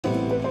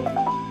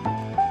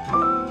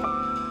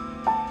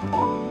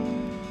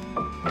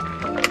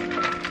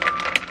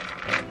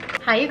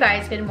Hi you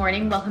guys, good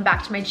morning. Welcome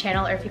back to my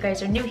channel, or if you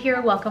guys are new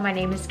here, welcome. My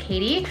name is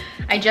Katie.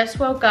 I just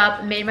woke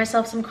up, made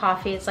myself some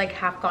coffee. It's like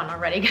half gone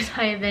already because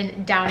I have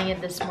been downing it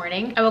this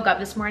morning. I woke up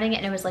this morning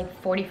and it was like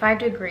 45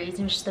 degrees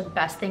and just the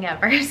best thing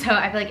ever. So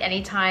I feel like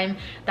anytime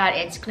that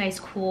it's nice,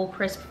 cool,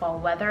 crisp fall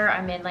weather,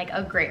 I'm in like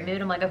a great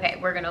mood. I'm like, okay,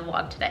 we're gonna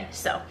vlog today.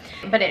 So,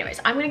 but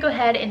anyways, I'm gonna go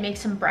ahead and make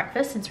some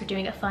breakfast since we're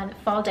doing a fun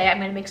fall day. I'm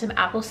gonna make some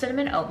apple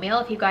cinnamon oatmeal.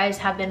 If you guys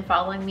have been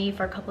following me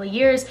for a couple of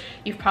years,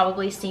 you've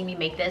probably seen me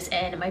make this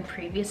in my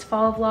previous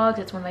fall vlogs.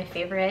 It's one of my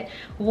favorite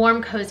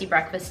warm, cozy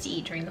breakfasts to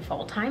eat during the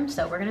fall time.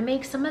 So we're gonna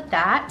make some of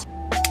that.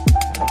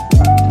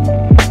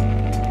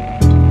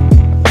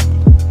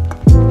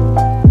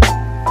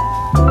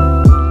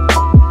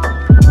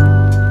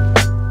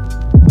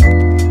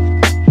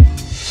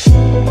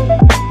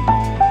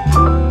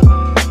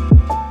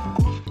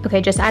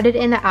 Okay, just added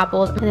in the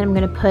apples and then I'm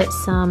gonna put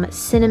some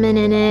cinnamon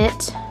in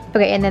it.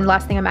 Okay, and then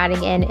last thing I'm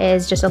adding in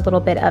is just a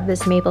little bit of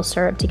this maple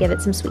syrup to give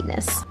it some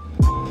sweetness.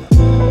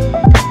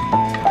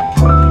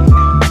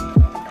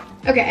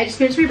 Okay, I just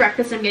finished my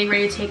breakfast and I'm getting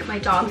ready to take my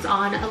dogs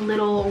on a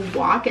little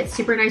walk. It's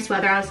super nice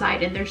weather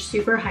outside and they're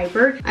super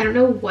hyper. I don't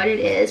know what it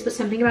is, but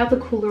something about the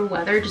cooler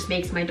weather just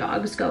makes my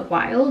dogs go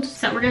wild.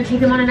 So we're gonna take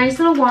them on a nice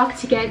little walk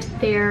to get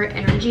their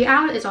energy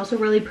out. It's also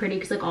really pretty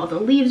because like all the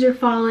leaves are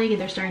falling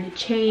and they're starting to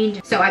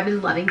change. So I've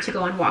been loving to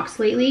go on walks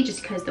lately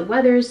just because the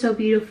weather is so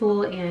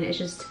beautiful and it's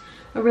just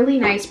a really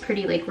nice,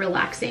 pretty, like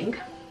relaxing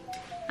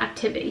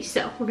activity.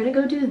 So we're gonna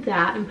go do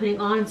that. I'm putting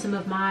on some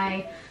of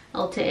my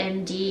Ulta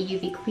MD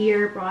UV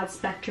Clear Broad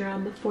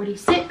Spectrum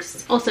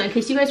 46. Also, in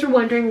case you guys were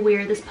wondering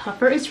where this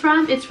puffer is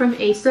from, it's from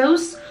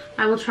ASOS.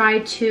 I will try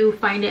to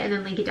find it and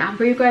then link it down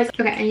for you guys.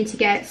 Okay, I need to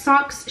get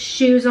socks,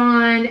 shoes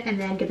on, and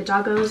then get the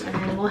doggos, and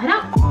then we'll head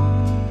out.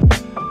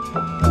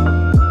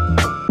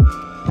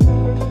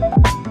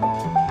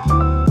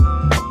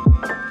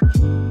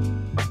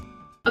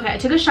 Okay, I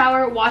took a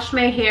shower, washed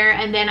my hair,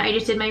 and then I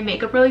just did my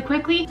makeup really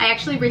quickly. I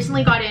actually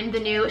recently got in the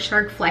new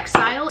Shark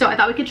flexstyle, so I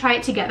thought we could try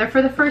it together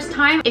for the first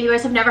time. If you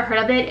guys have never heard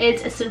of it,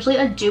 it's essentially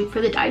a dupe for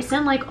the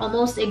Dyson, like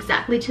almost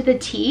exactly to the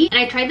T.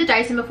 And I tried the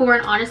Dyson before,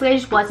 and honestly, I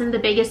just wasn't the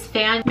biggest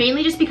fan,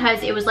 mainly just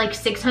because it was like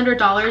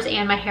 $600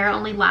 and my hair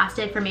only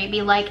lasted for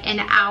maybe like an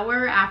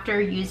hour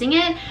after using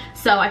it.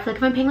 So I feel like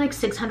if I'm paying like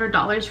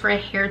 $600 for a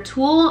hair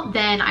tool,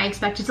 then I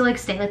expect it to like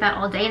stay like that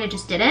all day, and it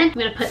just didn't. I'm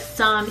gonna put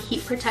some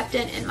heat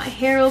protectant in my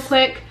hair real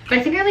quick. But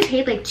I think I only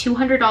paid like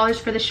 $200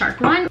 for the Shark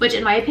one, which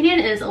in my opinion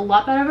is a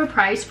lot better of a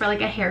price for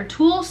like a hair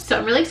tool. So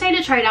I'm really excited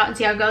to try it out and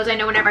see how it goes. I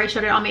know whenever I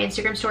showed it on my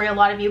Instagram story, a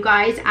lot of you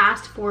guys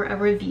asked for a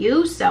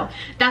review. So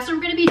that's what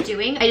I'm gonna be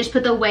doing. I just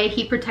put the Way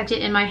Heat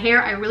Protectant in my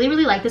hair. I really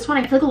like this one.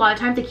 I feel like a lot of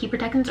times the heat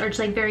protectants are just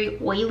like very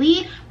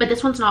oily, but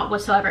this one's not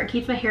whatsoever. It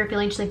keeps my hair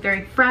feeling just like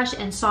very fresh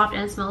and soft,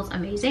 and it smells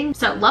amazing.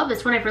 So love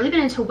this one. I've really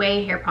been into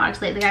Way hair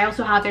products lately. I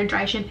also have their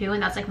dry shampoo,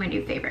 and that's like my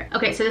new favorite.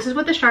 Okay, so this is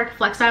what the Shark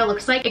flexstyle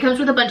looks like. It comes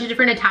with a bunch of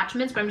different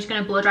attachments, but I'm just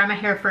gonna blow dry my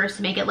hair first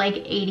to make it like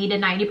 80 to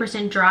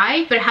 90%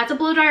 dry. But it has a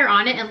blow dryer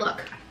on it, and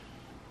look,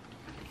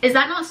 is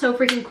that not so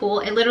freaking cool?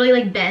 It literally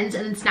like bends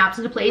and then snaps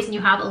into place, and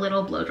you have a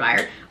little blow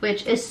dryer,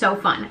 which is so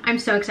fun. I'm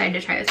so excited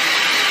to try this.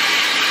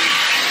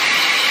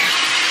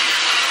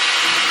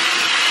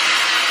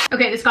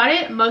 Okay, this got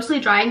it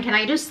mostly dry, and can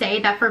I just say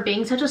that for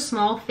being such a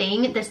small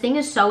thing, this thing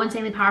is so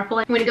insanely powerful.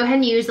 I'm gonna go ahead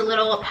and use the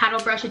little paddle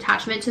brush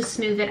attachment to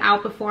smooth it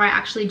out before I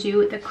actually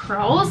do the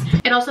curls.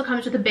 It also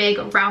comes with a big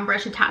round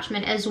brush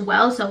attachment as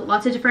well, so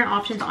lots of different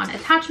options on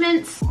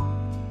attachments.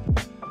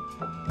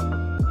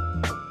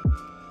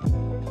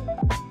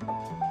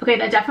 Okay,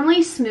 that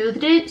definitely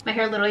smoothed it. My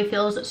hair literally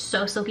feels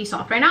so silky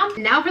soft right now.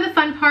 Now for the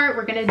fun part,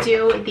 we're gonna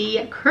do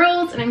the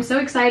curls, and I'm so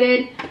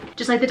excited.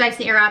 Just like the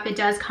Dyson Airwrap, it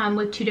does come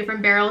with two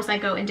different barrels that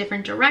go in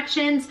different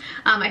directions.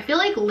 I feel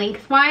like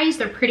lengthwise,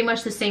 they're pretty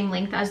much the same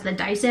length as the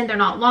Dyson. They're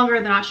not longer,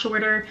 they're not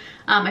shorter.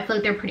 I feel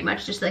like they're pretty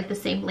much just like the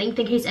same length,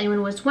 in case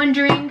anyone was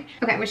wondering.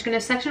 Okay, I'm just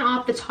gonna section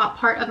off the top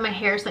part of my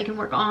hair so I can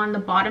work on the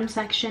bottom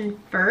section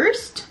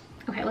first.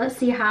 Okay, let's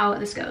see how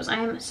this goes. I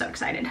am so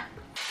excited.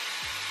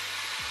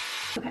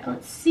 Okay,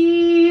 let's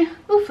see.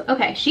 Oof,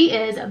 okay, she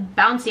is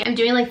bouncy. I'm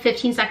doing like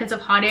 15 seconds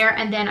of hot air,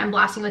 and then I'm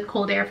blasting with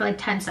cold air for like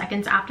 10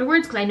 seconds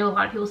afterwards, because I know a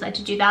lot of people said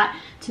to do that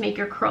to make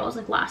your curls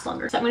like last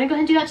longer. So I'm gonna go ahead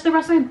and do that to the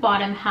rest of my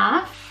bottom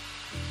half.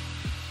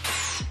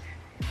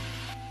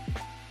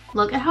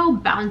 Look at how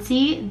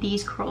bouncy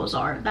these curls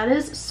are. That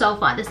is so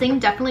fun. This thing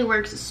definitely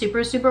works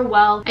super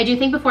well. I do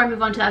think before I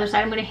move on to the other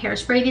side, I'm gonna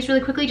hairspray these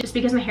really quickly, just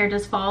because my hair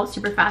does fall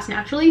super fast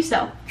naturally.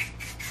 So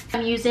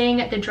I'm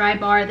using the Dry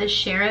Bar, the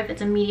Sheriff.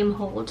 It's a medium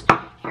hold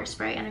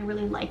hairspray, and I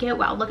really like it.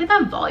 Wow, look at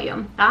that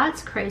volume.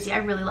 That's crazy. I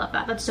really love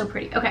that. That's so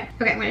pretty. Okay,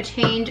 I'm gonna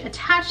change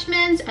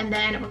attachments, and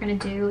then we're gonna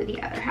do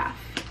the other half.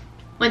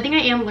 One thing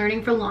I am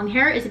learning for long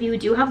hair is if you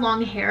do have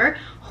long hair,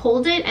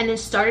 hold it and then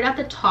start it at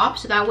the top,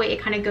 so that way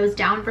it kind of goes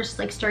down versus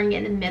like starting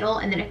it in the middle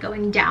and then it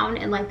going down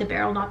and like the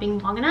barrel not being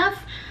long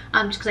enough,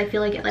 just because I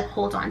feel like it like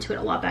holds on to it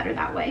a lot better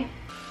that way.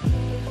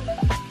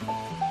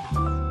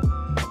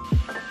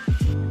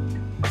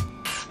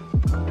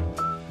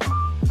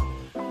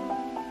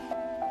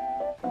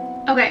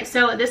 Okay,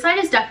 so this side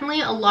is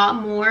definitely a lot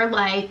more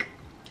like,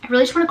 I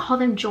really just want to call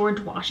them George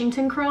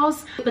Washington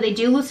curls, but they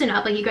do loosen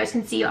up. Like you guys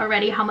can see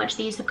already how much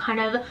these have kind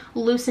of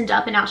loosened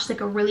up, and now it's just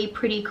like a really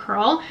pretty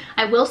curl.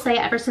 I will say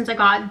ever since I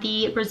got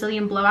the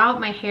Brazilian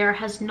blowout, my hair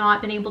has not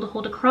been able to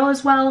hold a curl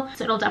as well.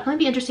 So it'll definitely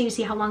be interesting to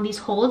see how long these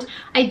hold.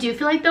 I do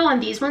feel like though on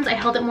these ones I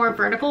held it more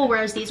vertical,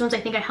 whereas these ones I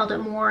think I held it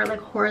more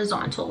like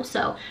horizontal.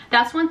 So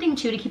that's one thing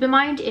too to keep in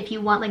mind. If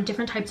you want like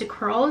different types of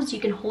curls, you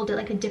can hold it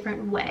like a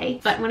different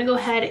way. But I'm gonna go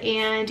ahead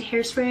and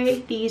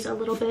hairspray these a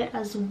little bit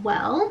as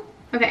well.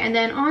 Okay, and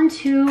then on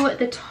to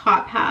the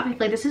top half. I feel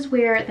like this is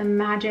where the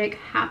magic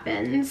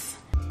happens.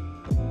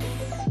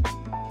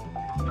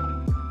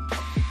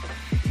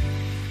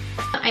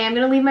 I am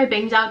gonna leave my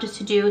bangs out just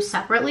to do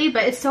separately,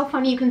 but it's so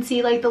funny. You can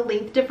see like the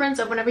length difference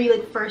of whenever you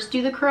like first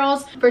do the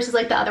curls versus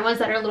like the other ones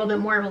that are a little bit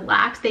more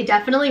relaxed. They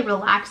definitely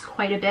relax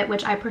quite a bit,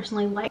 which I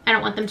personally like. I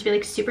don't want them to be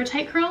like super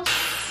tight curls.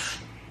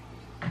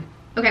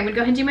 Okay, I'm gonna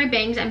go ahead and do my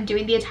bangs. I'm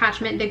doing the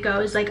attachment that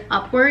goes like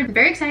upward. I'm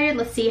very excited.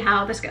 Let's see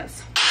how this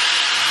goes.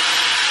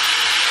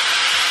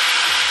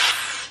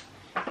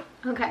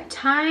 Okay,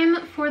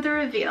 time for the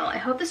reveal. I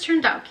hope this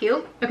turned out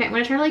cute. Okay, I'm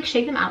gonna try to like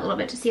shake them out a little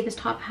bit to see if this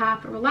top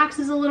half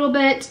relaxes a little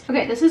bit.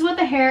 Okay, this is what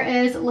the hair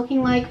is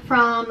looking like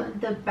from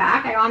the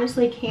back. I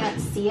honestly can't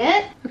see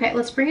it. Okay,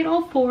 let's bring it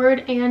all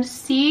forward and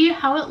see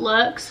how it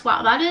looks.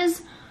 Wow, that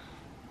is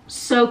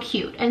so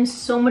cute and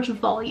so much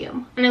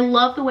volume. And I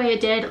love the way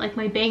it did like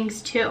my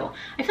bangs too.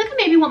 I feel like I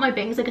maybe want my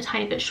bangs like a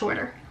tiny bit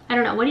shorter. I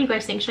don't know, what do you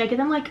guys think? Should I get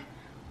them like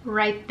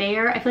right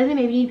there? I feel like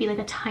they maybe need to be like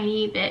a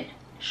tiny bit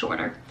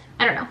shorter.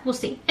 I don't know, we'll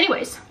see.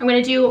 Anyways, I'm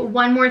gonna do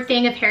one more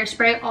thing of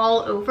hairspray all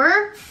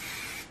over.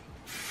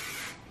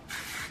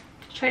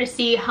 Try to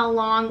see how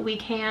long we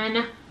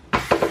can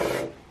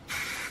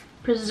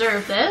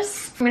preserve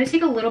this. I'm gonna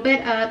take a little bit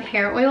of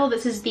hair oil.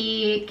 This is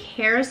the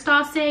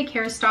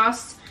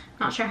Kerastase,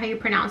 not sure how you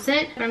pronounce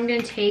it, but I'm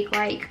gonna take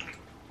like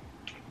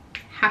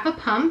half a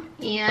pump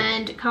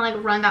and kind of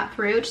like run that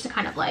through just to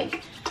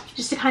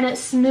kind of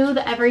smooth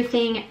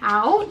everything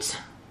out.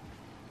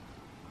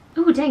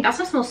 Oh dang, that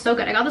stuff smells so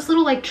good. I got this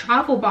little like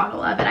travel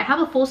bottle of it. I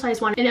have a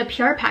full-size one in a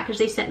PR package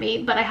they sent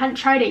me, but I hadn't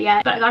tried it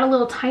yet. But I got a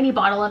little tiny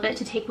bottle of it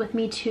to take with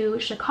me to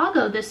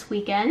Chicago this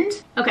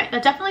weekend. Okay,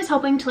 that definitely is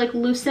helping to like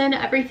loosen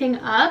everything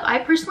up. I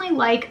personally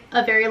like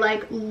a very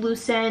like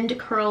loosened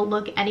curl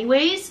look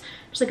anyways.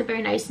 Just like a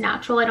very nice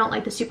natural. I don't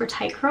like the super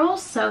tight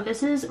curls, so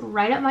this is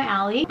right up my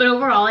alley. But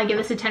overall, I give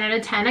this a 10 out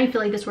of 10. I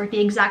feel like this worked the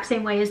exact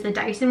same way as the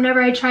Dyson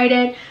whenever I tried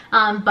it,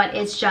 but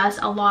it's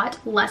just a lot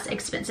less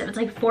expensive. It's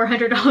like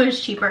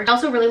 $400 cheaper. I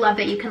also really love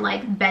that you can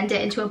like bend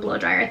it into a blow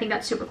dryer. I think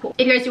that's super cool.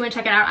 If you guys do want to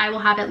check it out, I will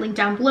have it linked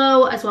down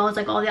below, as well as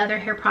like all the other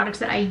hair products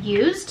that I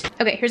used.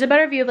 Okay, here's a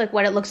better view of like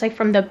what it looks like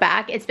from the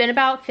back. It's been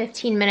about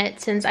 15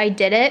 minutes since I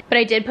did it, but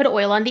I did put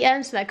oil on the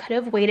end, so that could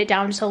have weighed it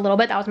down just a little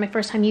bit. That was my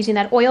first time using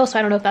that oil, so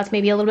I don't know if that's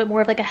maybe a little bit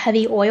more of like a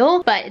heavy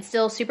oil, but it's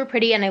still super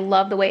pretty and I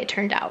love the way it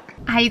turned out.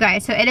 Hi you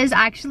guys, so it is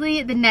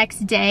actually the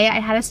next day. I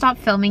had to stop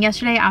filming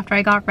yesterday after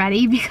I got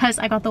ready because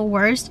I got the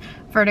worst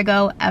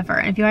vertigo ever.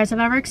 And if you guys have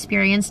ever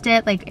experienced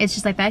it, like it's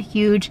just like that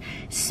huge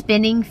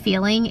spinning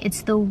feeling.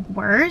 It's the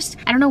worst.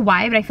 I don't know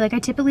why, but I feel like I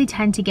typically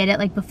tend to get it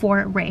like before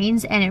it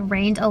rains, and it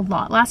rained a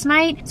lot last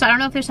night. So I don't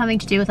know if there's something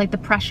to do with like the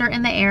pressure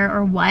in the air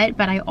or what,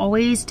 but I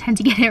always tend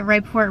to get it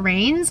right before it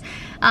rains.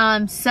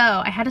 So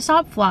I had to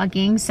stop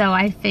vlogging, so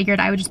I figured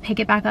I would just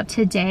pick it back up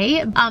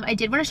today. I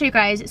did want to show you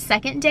guys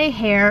second day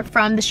hair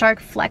from the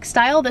Shark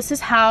flexstyle. This is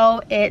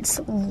how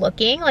it's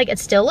looking. Like it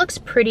still looks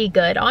pretty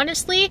good,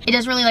 honestly. It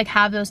doesn't really like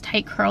have those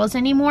tight curls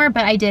anymore,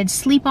 but I did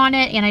sleep on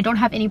it and I don't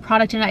have any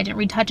product in it. I didn't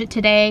retouch it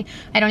today.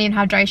 I don't even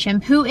have dry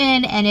shampoo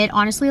in, and it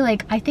honestly,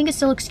 like, I think it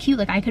still looks cute.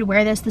 Like I could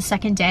wear this the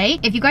second day.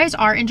 If you guys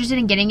are interested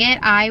in getting it,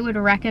 I would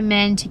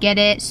recommend to get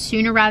it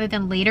sooner rather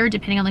than later,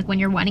 depending on like when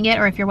you're wanting it,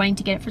 or if you're wanting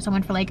to get it for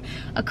someone for like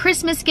a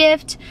Christmas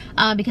gift,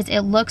 because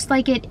it looks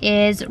like it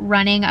is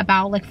running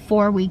about like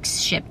 4 weeks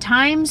ship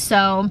time.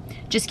 So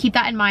just keep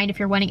that in mind if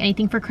you're wanting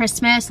anything for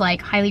Christmas.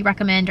 Like highly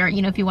recommend, or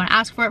you know, if you want to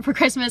ask for it for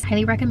Christmas,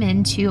 highly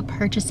recommend to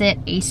purchase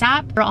it ASAP.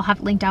 I'll have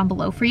it linked down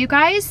below for you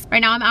guys. Right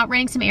now I'm out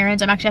running some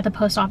errands. I'm actually at the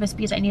post office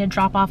because I need to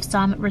drop off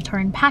some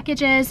return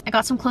packages. I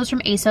got some clothes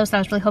from ASOS that I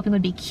was really hoping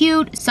would be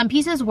cute. Some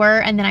pieces were,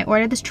 and then I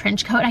ordered this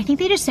trench coat. I think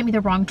they just sent me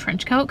the wrong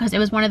trench coat because it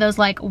was one of those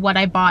like what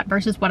I bought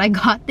versus what I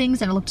got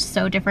things, and it looked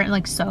so different and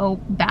like so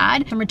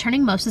bad. I'm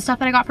returning most of the stuff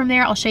that I got from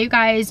there. I'll show you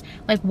guys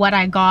like what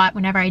I got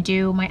whenever I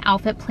do my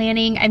outfit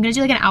planning. I'm gonna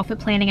do like an outfit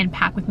planning and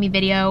pack with me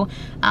video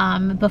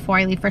before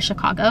I leave for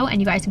Chicago, and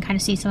you guys can kind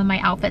of see some of my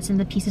outfits and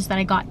the pieces that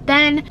I got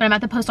then. But I'm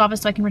at the post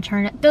office so I can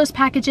return those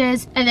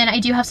packages. And then I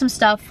do have some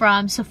stuff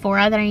from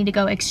Sephora that I need to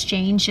go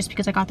exchange just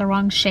because I got the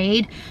wrong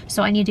shade,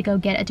 so I need to go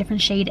get a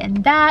different shade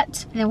in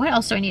that. And then what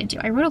else do I need to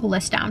do? I wrote a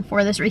list down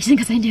for this reason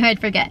because I knew I'd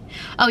forget.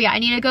 Oh yeah, I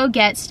need to go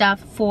get stuff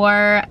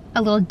for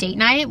a little date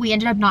night. We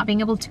ended up not being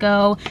able to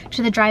go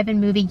to the drive-in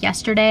movie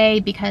yesterday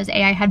because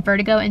A, I had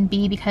vertigo, and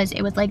B, because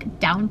it was like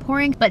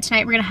downpouring. But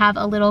tonight we're gonna have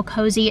a little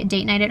cozy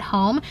date night at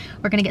home.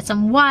 We're gonna get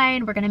some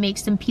wine, we're gonna make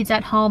some pizza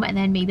at home, and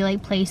then maybe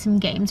like play some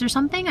games or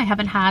something. I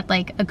haven't had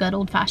like a good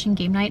old-fashioned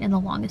game night in the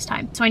longest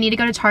time. So I need to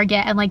go to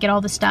Target and like get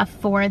all the stuff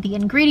for the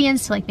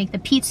ingredients to like make the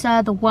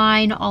pizza, the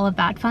wine, all of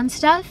that fun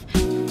stuff.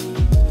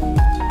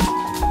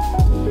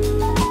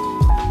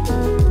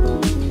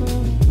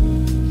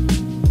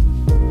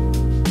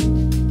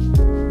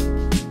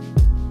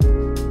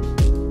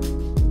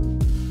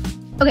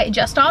 Okay,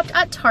 just stopped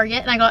at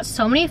Target and I got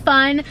so many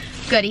fun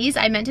goodies.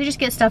 I meant to just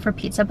get stuff for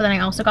pizza, but then I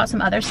also got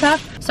some other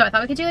stuff. So I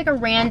thought we could do like a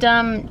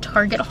random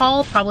Target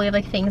haul, probably of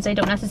like things I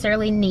don't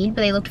necessarily need,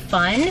 but they looked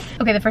fun.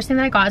 Okay, the first thing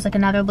that I got is like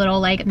another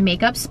little like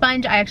makeup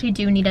sponge. I actually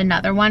do need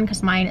another one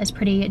because mine is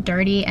pretty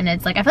dirty and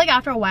it's like, I feel like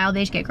after a while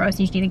they just get gross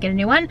and you just need to get a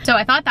new one. So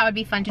I thought that would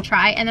be fun to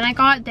try. And then I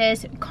got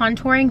this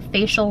contouring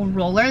facial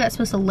roller that's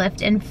supposed to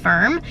lift and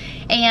firm.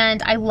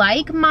 And I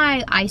like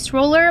my ice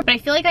roller, but I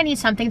feel like I need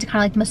something to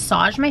kind of like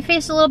massage my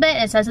face a little bit.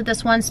 And it says that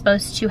this one's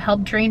supposed to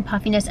help drain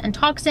puffiness and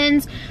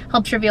toxins,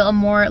 helps reveal a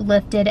more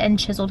lifted and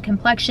chiseled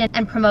complexion,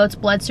 and promotes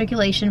blood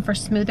circulation for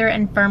smoother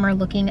and firmer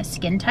looking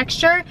skin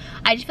texture.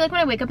 I just feel like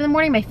when I wake up in the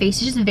morning, my face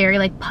is just very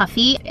like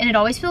puffy, and it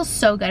always feels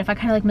so good if I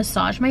kind of like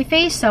massage my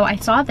face. So I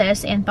saw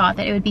this and thought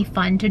that it would be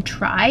fun to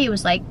try. It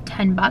was like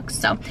 10 bucks,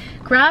 so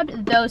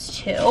grabbed those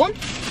two.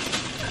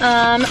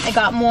 I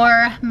got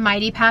more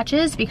Mighty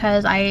Patches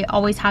because I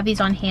always have these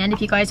on hand.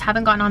 If you guys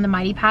haven't gotten on the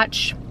Mighty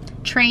Patch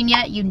train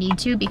yet, you need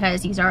to,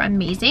 because these are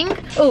amazing.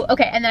 Oh,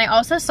 okay, and then I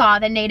also saw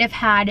that Native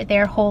had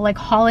their whole like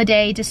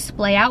holiday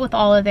display out with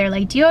all of their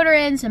like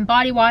deodorants and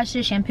body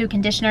washes, shampoo,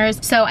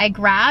 conditioners. So I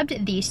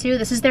grabbed these two.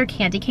 This is their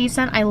candy cane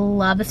scent. I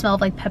love the smell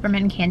of like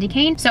peppermint and candy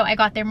cane. So I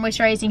got their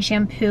moisturizing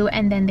shampoo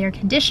and then their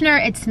conditioner.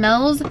 It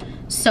smells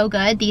so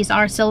good. These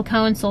are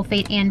silicone,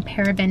 sulfate, and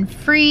paraben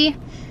free.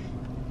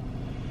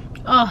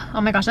 Oh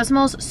my gosh, that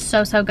smells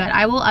so good.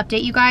 I will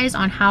update you guys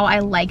on how I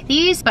like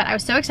these, but I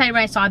was so excited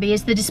when I saw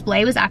these. The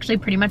display was actually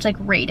pretty much like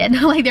rated.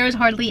 Like there was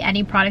hardly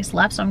any products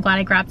left, so I'm glad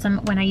I grabbed some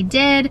when I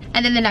did.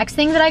 And then the next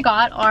thing that I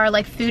got are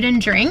like food and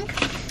drink.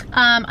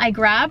 I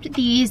grabbed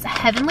these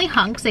Heavenly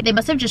Hunks. They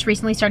must have just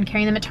recently started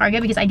carrying them at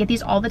Target because I get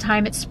these all the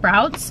time at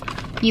Sprouts.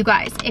 You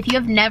guys, if you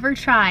have never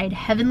tried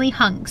Heavenly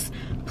Hunks,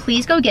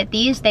 please go get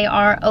these. They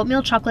are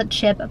oatmeal chocolate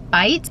chip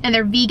bites and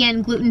they're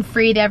vegan,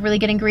 gluten-free. They have really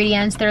good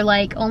ingredients. They're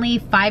like only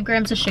 5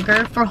 grams of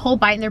sugar for a whole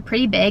bite and they're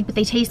pretty big, but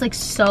they taste like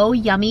so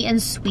yummy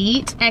and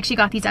sweet. I actually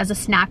got these as a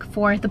snack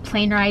for the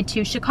plane ride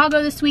to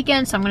Chicago this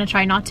weekend, so I'm gonna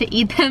try not to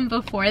eat them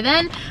before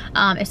then.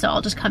 If so,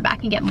 I'll just come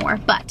back and get more,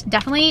 but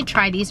definitely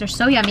try these. They're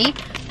so yummy.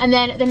 And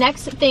then the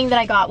next thing that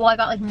I got, well, I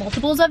got like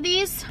multiples of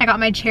these. I got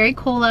my cherry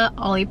cola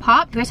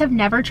Olipop. If you guys have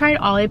never tried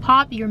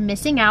Olipop, you're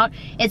missing out.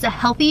 It's a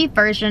healthy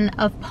version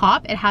of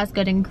pop. It has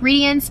good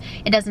ingredients.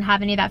 It doesn't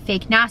have any of that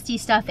fake nasty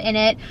stuff in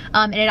it,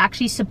 and it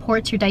actually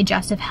supports your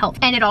digestive health,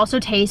 and it also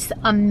tastes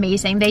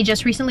amazing. They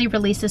just recently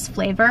released this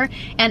flavor,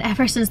 and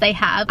ever since they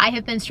have, I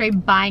have been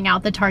straight buying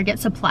out the Target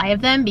supply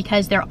of them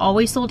because they're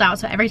always sold out.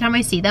 So every time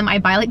I see them, I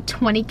buy like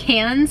 20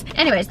 cans.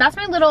 Anyways, that's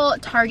my little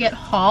Target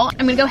haul.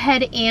 I'm gonna go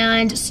ahead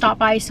and stop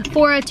by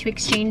Sephora to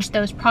exchange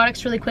those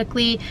products really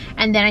quickly,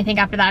 and then I think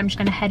after that I'm just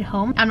gonna head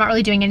home. I'm not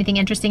really doing anything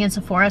interesting in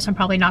Sephora, so I'm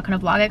probably not gonna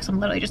vlog it because I'm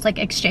literally just like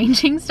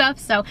exchanging stuff.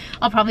 So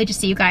I'll probably just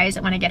see you guys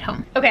when I get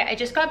home. Okay, I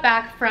just got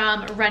back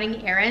from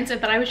running errands. I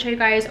thought I would show you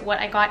guys what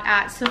I got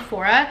at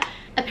Sephora.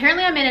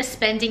 Apparently I'm in a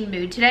spending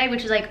mood today,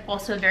 which is like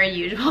also a very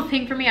usual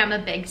thing for me. I'm a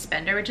big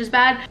spender, which is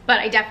bad, but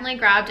I definitely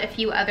grabbed a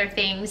few other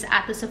things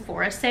at the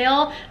Sephora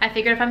sale. I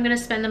figured if I'm gonna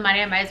spend the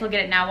money, I might as well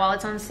get it now while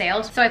it's on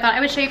sale. So I thought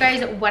I would show you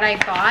guys what I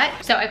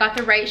got. So I got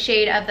the right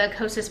shade of the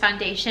Kosas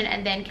foundation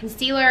and then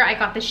concealer. I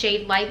got the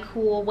shade Light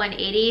Cool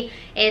 180.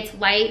 It's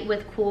light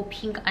with cool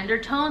pink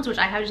undertones, which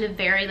I have just a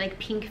very like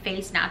pink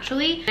face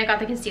naturally. I got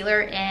the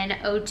concealer in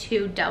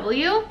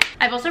 02W.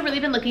 I've also really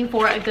been looking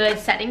for a good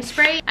setting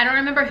spray. I don't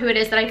remember who it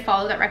is that I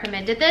follow that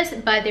recommended this,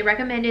 but they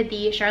recommended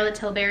the Charlotte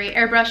Tilbury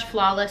Airbrush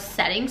Flawless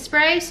Setting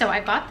Spray, so I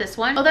got this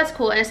one. Oh, that's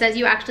cool. And it says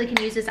you actually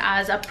can use this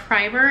as a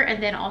primer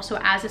and then also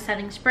as a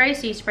setting spray,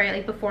 so you spray it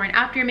like before and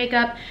after your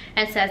makeup,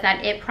 and it says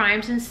that it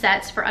primes and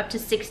sets for up to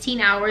 16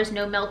 hours,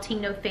 no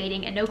melting, no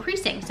fading, and no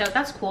creasing. So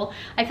that's cool.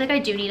 I feel like I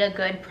do need a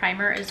good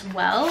primer as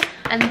well.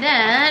 And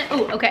then,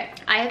 oh, okay,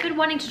 I have been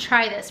wanting to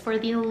try this for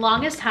the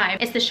longest time.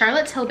 It's the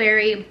Charlotte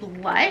Tilbury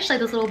blush, like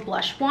those little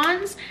blush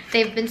wands.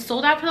 They've been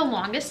sold out for the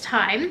longest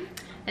time,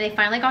 and they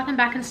finally got them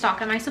back in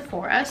stock at my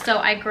Sephora. So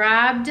I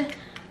grabbed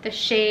the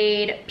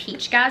shade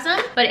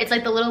Peachgasm, but it's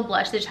like the little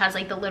blush that just has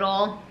like the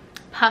little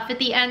puff at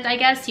the end, I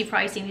guess. You've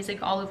probably seen these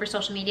like all over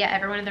social media.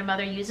 Everyone and their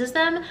mother uses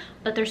them,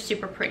 but they're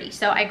super pretty.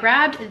 So I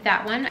grabbed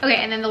that one. Okay,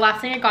 and then the last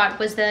thing I got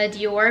was the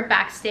Dior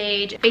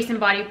Backstage Face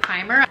and Body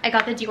Primer. I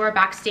got the Dior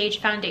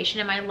Backstage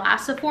foundation in my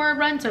last Sephora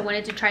run, so I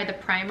wanted to try the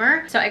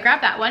primer. So I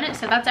grabbed that one.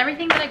 So that's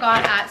everything that I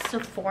got at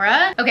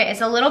Sephora. Okay,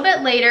 it's a little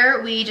bit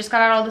later. We just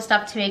got out all the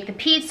stuff to make the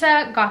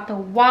pizza, got the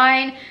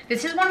wine.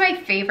 This is one of my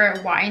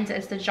favorite wines.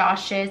 It's the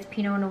Josh's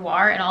Pinot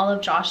Noir, and all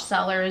of Josh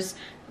Sellers'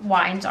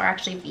 wines are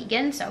actually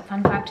vegan, so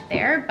fun fact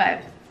there.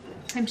 But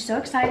I'm so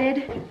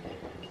excited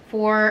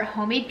for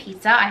homemade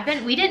pizza.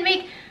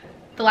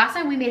 The last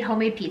time we made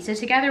homemade pizza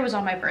together was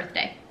on my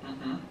birthday.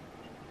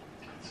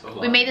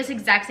 We made this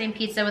exact same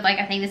pizza with like,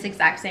 I think this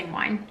exact same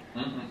wine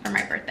for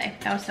my birthday.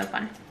 That was so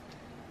fun.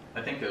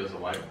 I think it was a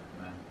white one.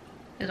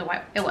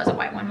 It was a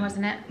white one,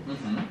 wasn't it?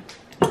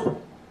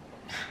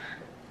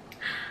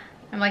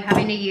 I'm like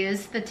having to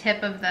use the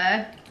tip of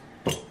the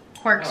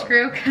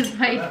corkscrew because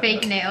my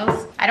fake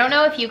nails. I don't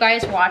know if you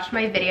guys watched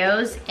my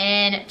videos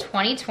in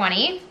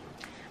 2020,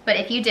 but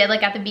if you did,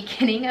 like at the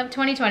beginning of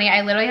 2020,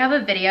 I literally have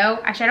a video.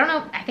 Actually, I don't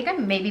know. I feel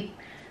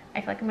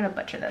like I'm gonna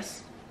butcher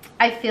this.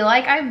 I feel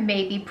like I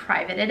maybe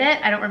privated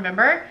it. I don't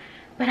remember,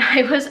 but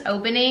I was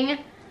opening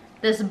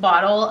this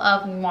bottle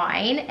of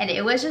wine and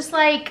it was just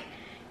like,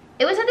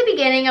 it was at the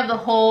beginning of the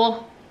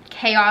whole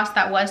chaos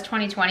that was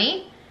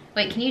 2020.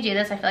 Wait, can you do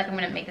this? I feel like I'm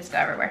gonna make this go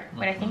everywhere.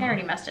 Wait, I think I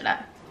already messed it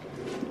up.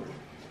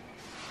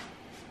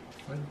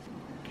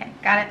 Okay,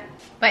 got it.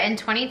 But in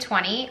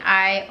 2020,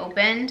 I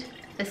opened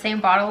the same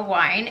bottle of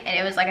wine and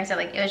it was, like I said,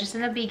 like it was just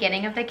in the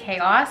beginning of the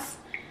chaos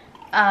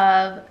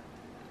of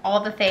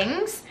all the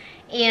things.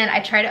 And I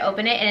tried to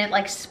open it and it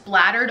like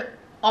splattered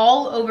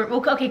all over.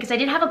 Okay, because I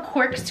didn't have a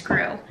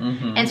corkscrew.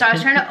 And so I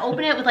was trying to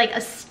open it with like a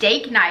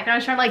steak knife and I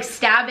was trying to like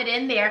stab it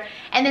in there.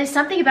 And then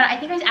something about it, I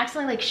think I just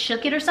accidentally like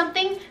shook it or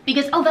something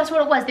because, oh, that's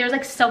what it was. There was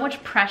like so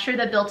much pressure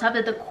that built up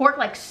that the cork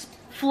like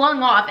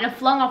flung off, and it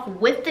flung off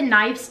with the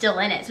knife still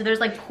in it. So there's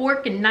like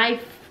cork and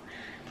knife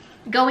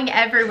going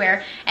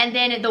everywhere. And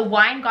then the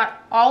wine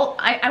got all,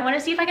 I want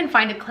to see if I can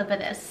find a clip of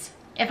this.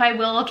 If I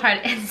will, I'll try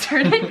to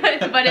insert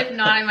it, but if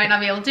not, I might not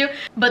be able to.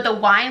 But the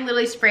wine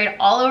literally sprayed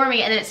all over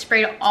me and then it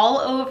sprayed all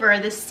over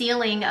the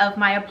ceiling of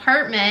my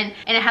apartment,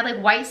 and it had like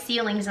white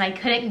ceilings and I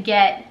couldn't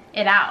get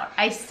it out.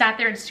 I sat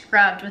there and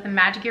scrubbed with a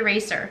magic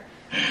eraser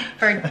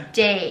for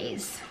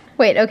days.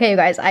 Wait, okay, you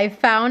guys, I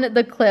found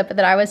the clip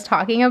that I was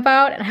talking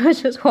about and I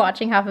was just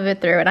watching half of it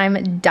through and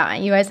I'm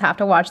dying. You guys have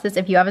to watch this.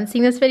 If you haven't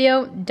seen this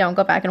video, don't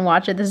go back and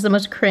watch it. This is the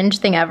most cringe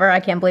thing ever. I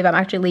can't believe I'm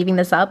actually leaving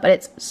this up, but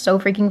it's so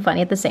freaking funny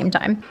at the same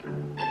time.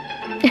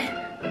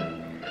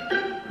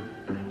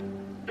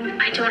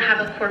 I don't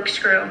have a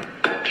corkscrew.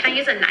 Can I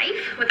use a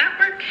knife? Would that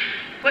work?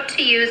 What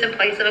to use in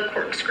place of a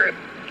corkscrew?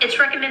 It's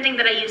recommending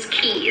that I use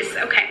keys.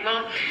 Okay,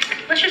 well,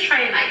 let's just try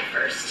a knife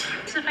first.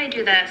 So if I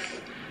do this.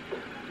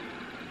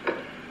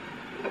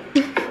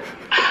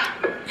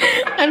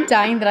 I'm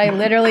dying that I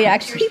literally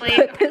actually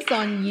put this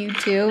on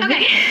YouTube.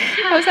 Okay.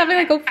 I was having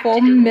like a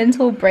full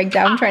mental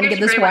breakdown trying to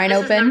get this wine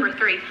open. Number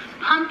 3,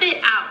 pump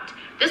it out.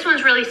 This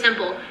one's really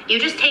simple. You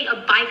just take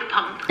a bike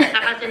pump that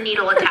has a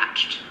needle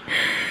attached.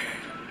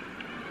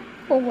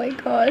 Oh my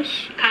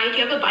gosh. Kai, do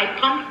you have a bike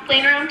pump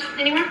laying around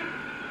anywhere?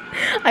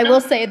 I will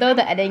say though,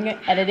 the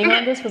editing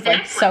on this was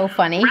like so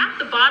funny. Wrap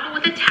the bottle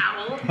with a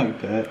towel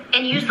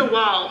and use the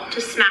wall to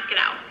smack it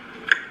out.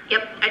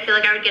 Yep, I feel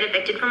like I would get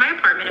evicted from my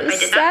apartment if I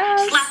did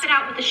that. Slap it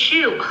out with a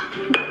shoe.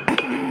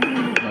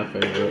 My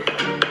favorite.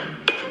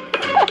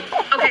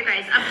 Okay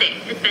guys,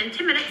 update. It's been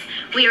 2 minutes.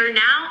 We are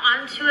now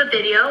on to a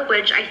video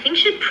which I think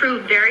should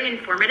prove very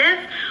informative.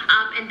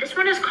 And this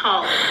one is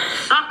called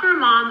Soccer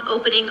Mom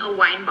Opening a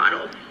Wine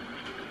Bottle.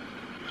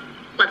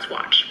 Let's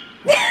watch.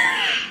 Okay,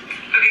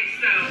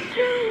 so.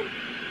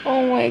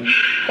 Oh my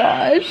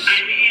gosh.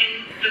 I'm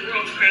in the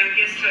world's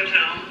crappiest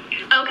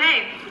hotel.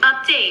 Okay,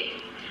 update.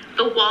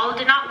 The wall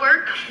did not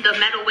work, the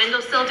metal window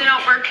still did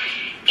not work,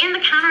 and the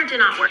counter did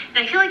not work. And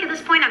I feel like at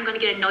this point I'm going to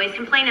get a noise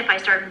complaint if I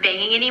start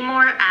banging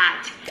anymore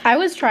at... I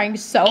was trying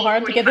so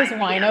hard to get this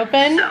wine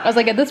open. So. I was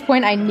like, at this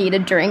point I need a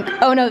drink.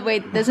 Oh no,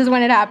 wait, this is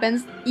when it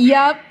happens.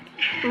 Yup,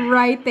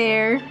 right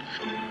there.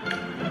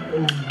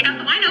 I got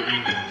the wine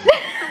open.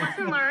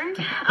 Lesson learned.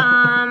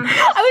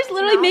 I was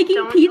literally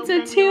making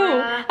pizza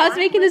too. I was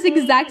making this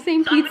exact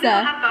same pizza.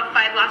 I'm gonna have about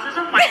 5 glasses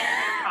of wine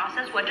to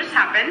process what just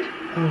happened.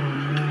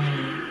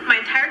 My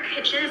entire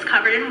kitchen is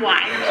covered in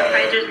wine. I'm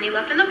surprised there's any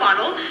left in the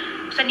bottle.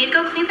 So I need to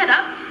go clean that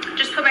up.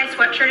 Just put my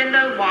sweatshirt in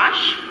the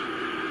wash.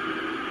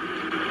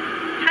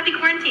 Happy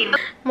quarantine.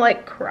 I'm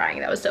like crying.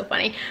 That was so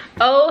funny.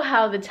 Oh,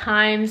 how the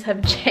times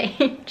have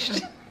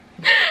changed.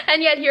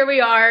 And yet here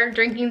we are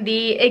drinking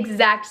the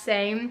exact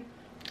same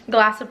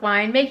glass of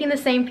wine, making the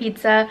same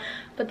pizza,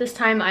 but this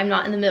time I'm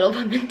not in the middle of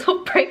a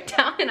mental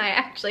breakdown and I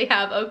actually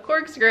have a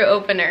corkscrew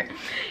opener.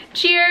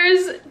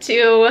 Cheers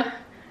to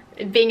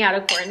being out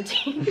of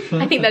quarantine.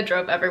 I think that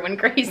drove everyone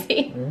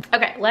crazy.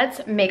 Okay,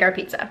 let's make our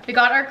pizza. We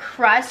got our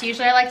crust.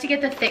 Usually I like to get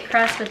the thick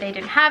crust, but they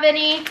didn't have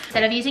any.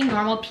 Instead of using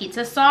normal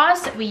pizza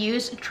sauce, we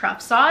use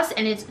truff sauce,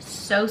 and it's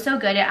so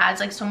good. It adds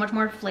like so much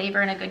more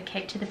flavor and a good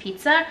kick to the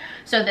pizza.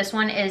 So this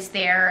one is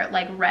their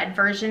like red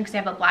version because they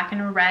have a black and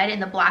a red, and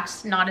the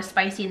black's not as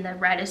spicy and the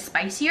red is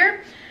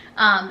spicier.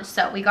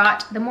 So we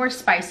got the more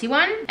spicy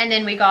one, and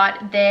then we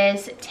got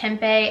this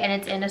tempeh, and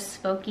it's in a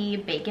smoky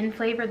bacon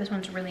flavor. This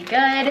one's really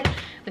good.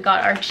 We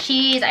got our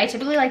cheese. I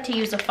typically like to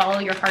use the Follow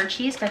Your Heart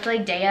cheese because I feel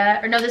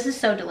like this is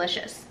So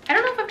Delicious. I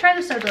don't know if I've tried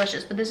the So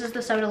Delicious, but this is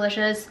the So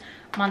Delicious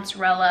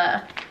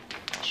mozzarella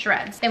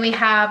shreds. Then we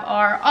have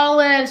our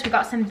olives. We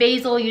got some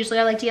basil. Usually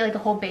I like to get like the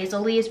whole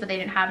basil leaves, but they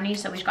didn't have any,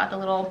 so we just got the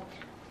little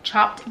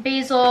chopped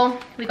basil.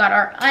 We got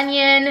our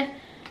onion,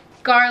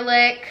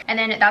 garlic, and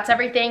then that's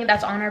everything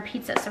that's on our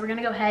pizza. So we're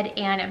gonna go ahead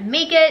and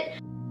make it.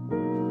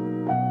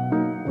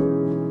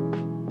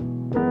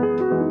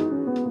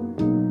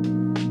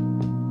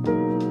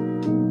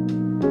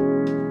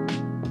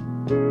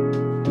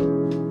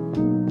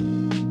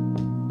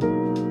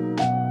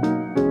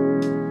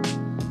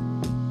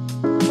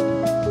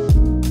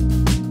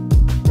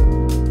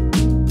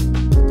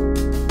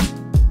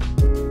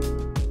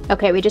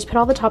 Okay, we just put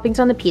all the toppings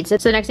on the pizza.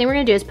 So the next thing we're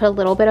gonna do is put a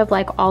little bit of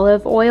like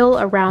olive oil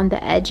around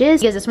the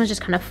edges because this one's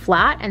just kind of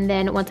flat. And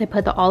then once I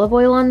put the olive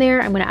oil on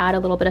there, I'm gonna add a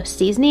little bit of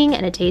seasoning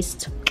and it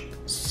tastes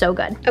so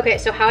good. Okay,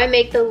 so how I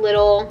make the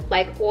little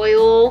like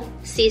oil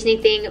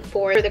seasoning thing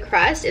for the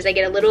crust is I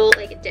get a little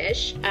like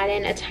dish, add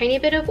in a tiny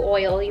bit of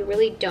oil. You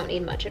really don't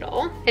need much at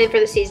all. And then for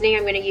the seasoning,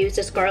 I'm gonna use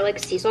this garlic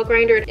sea salt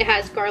grinder. It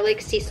has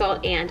garlic, sea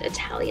salt, and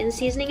Italian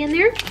seasoning in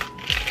there.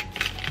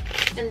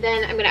 And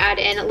then I'm gonna add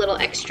in a little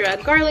extra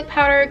garlic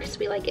powder because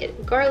we like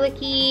it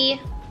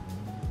garlicky.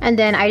 And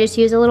then I just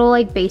use a little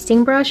like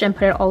basting brush and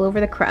put it all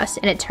over the crust,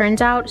 and it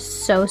turns out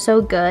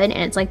so good,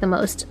 and it's like the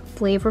most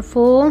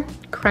flavorful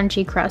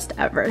crunchy crust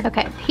ever.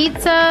 Okay,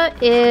 pizza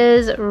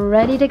is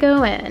ready to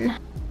go in.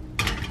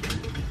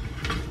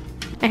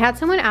 I had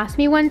someone ask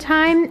me one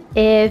time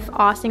if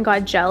Austin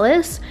got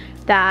jealous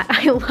that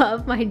I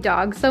love my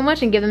dogs so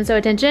much and give them so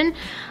attention.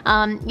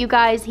 You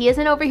guys, he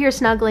isn't over here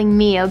snuggling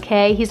me,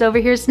 okay? He's over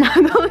here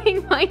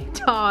snuggling my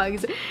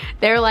dogs.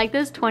 They're like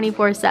this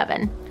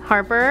 24/7.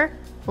 Harper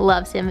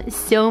loves him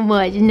so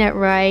much, isn't that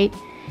right?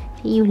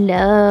 You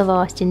love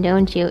Austin,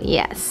 don't you?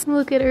 Yes.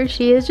 Look at her,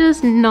 she is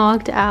just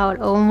knocked out.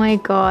 Oh my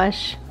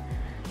gosh.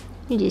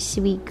 You're just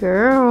a sweet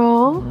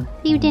girl.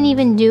 You didn't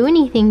even do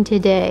anything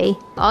today.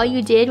 All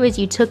you did was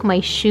you took my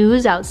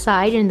shoes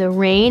outside in the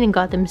rain and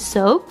got them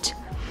soaked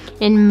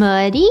and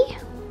muddy.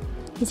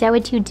 Is that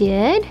what you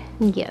did?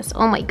 Yes,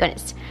 oh my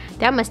goodness.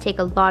 That must take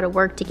a lot of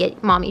work to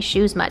get mommy's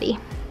shoes muddy.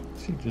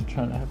 She's just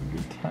trying to have a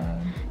good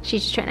time.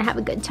 She's just trying to have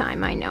a good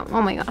time, I know.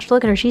 Oh my gosh,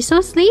 look at her, she's so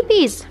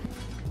sleepies.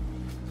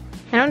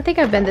 I don't think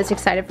I've been this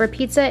excited for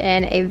pizza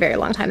in a very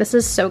long time. This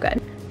is so good.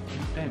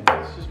 Damn,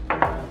 let's just put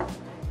it out.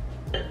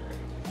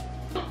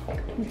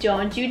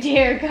 Don't you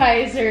dare,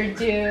 Kaiser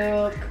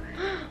Duke.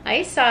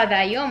 I saw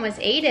that, you almost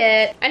ate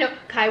it. I know,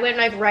 Kai went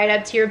like right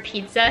up to your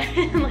pizza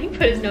and like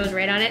put his nose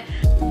right on it.